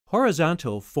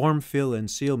Horizontal form, fill,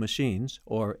 and seal machines,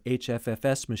 or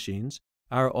HFFS machines,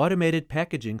 are automated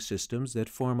packaging systems that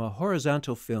form a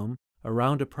horizontal film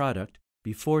around a product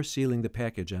before sealing the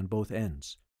package on both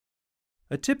ends.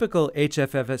 A typical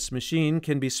HFFS machine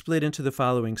can be split into the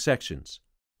following sections: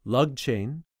 lug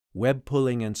chain, web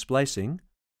pulling and splicing,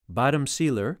 bottom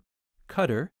sealer,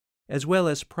 cutter, as well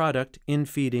as product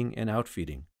infeeding and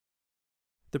outfeeding.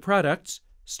 The products,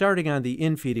 starting on the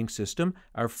infeeding system,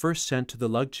 are first sent to the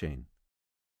lug chain.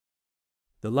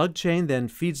 The lug chain then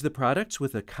feeds the products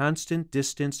with a constant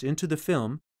distance into the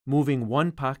film, moving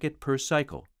one pocket per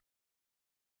cycle.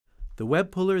 The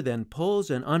web puller then pulls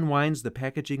and unwinds the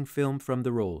packaging film from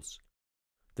the rolls.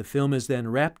 The film is then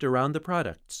wrapped around the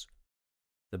products.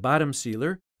 The bottom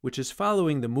sealer, which is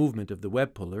following the movement of the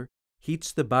web puller,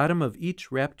 heats the bottom of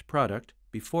each wrapped product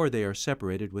before they are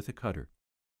separated with a cutter.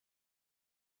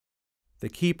 The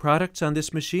key products on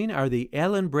this machine are the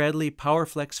Allen Bradley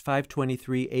PowerFlex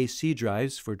 523 AC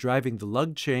drives for driving the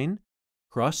lug chain,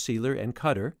 cross sealer, and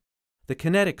cutter, the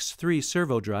Kinetics 3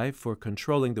 servo drive for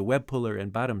controlling the web puller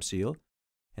and bottom seal,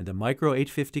 and the Micro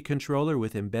 850 controller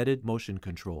with embedded motion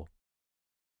control.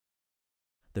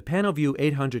 The PanelView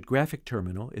 800 graphic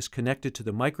terminal is connected to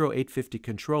the Micro 850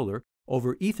 controller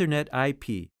over Ethernet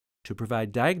IP to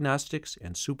provide diagnostics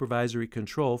and supervisory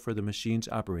control for the machine's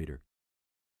operator.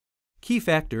 Key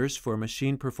factors for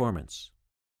machine performance.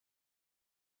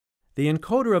 The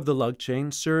encoder of the lug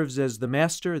chain serves as the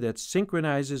master that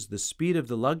synchronizes the speed of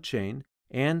the lug chain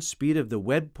and speed of the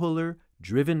web puller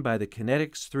driven by the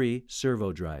Kinetics 3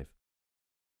 servo drive.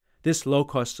 This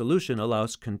low-cost solution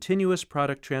allows continuous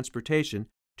product transportation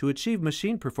to achieve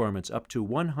machine performance up to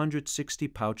 160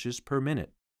 pouches per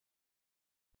minute.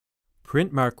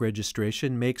 Print mark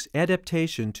registration makes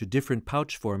adaptation to different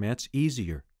pouch formats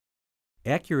easier.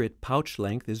 Accurate pouch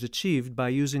length is achieved by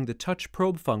using the touch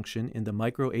probe function in the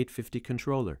Micro 850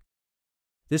 controller.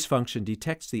 This function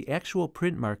detects the actual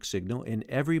print mark signal in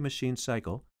every machine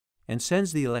cycle and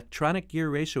sends the electronic gear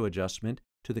ratio adjustment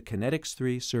to the Kinetics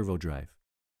 3 servo drive.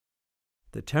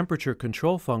 The temperature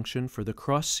control function for the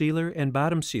cross sealer and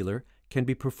bottom sealer can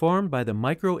be performed by the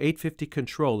Micro 850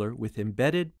 controller with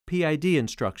embedded PID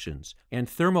instructions and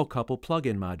thermocouple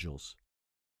plug-in modules.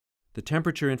 The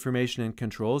temperature information and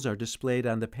controls are displayed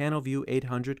on the PanelView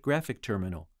 800 graphic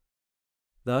terminal.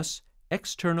 Thus,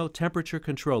 external temperature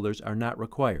controllers are not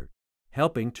required,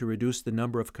 helping to reduce the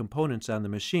number of components on the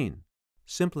machine,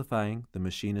 simplifying the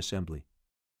machine assembly.